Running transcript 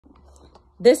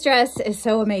This dress is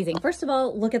so amazing. First of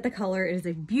all, look at the color. It is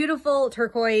a beautiful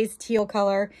turquoise teal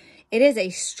color. It is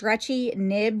a stretchy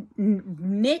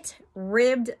knit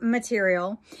ribbed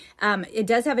material. It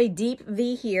does have a deep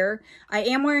V here. I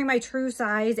am wearing my true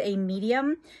size, a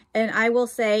medium. And I will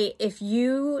say, if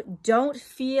you don't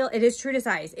feel, it is true to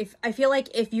size. I feel like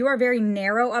if you are very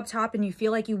narrow up top and you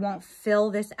feel like you won't fill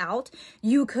this out,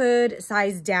 you could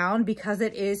size down because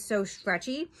it is so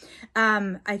stretchy.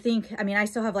 I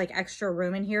still have like extra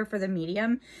room in here for the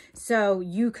medium. So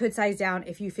you could size down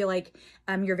if you feel like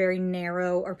you're very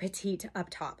narrow or petite up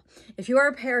top. If you are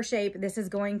a pear shape, this is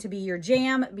going to be your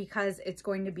jam because it's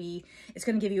going to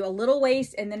give you a little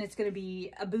waist, and then it's going to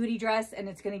be a booty dress, and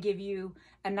it's going to give you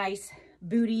a nice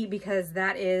booty, because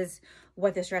that is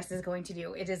what this dress is going to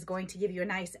do. It is going to give you a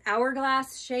nice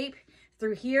hourglass shape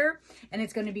through here, and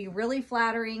it's going to be really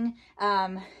flattering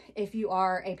if you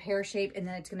are a pear shape, and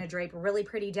then it's going to drape really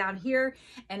pretty down here,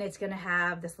 and it's going to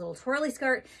have this little twirly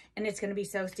skirt, and it's going to be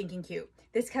so stinking cute.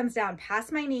 This comes down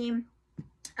past my knee.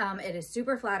 It is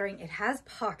super flattering. It has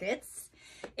pockets,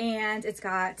 and it's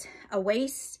got a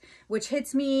waist which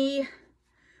hits me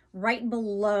right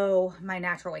below my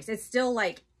natural waist. It's still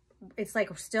like,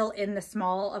 still in the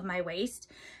small of my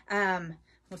waist.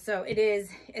 So it is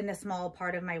in the small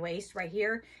part of my waist right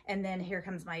here. And then here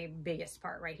comes my biggest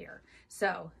part right here.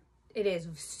 So it is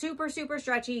super, super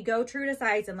stretchy. Go true to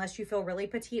size unless you feel really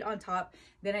petite on top.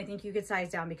 Then I think you could size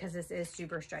down because this is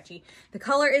super stretchy. The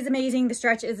color is amazing. The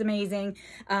stretch is amazing.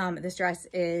 This dress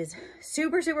is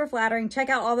super, super flattering. Check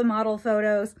out all the model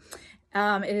photos.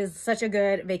 It is such a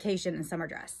good vacation and summer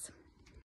dress.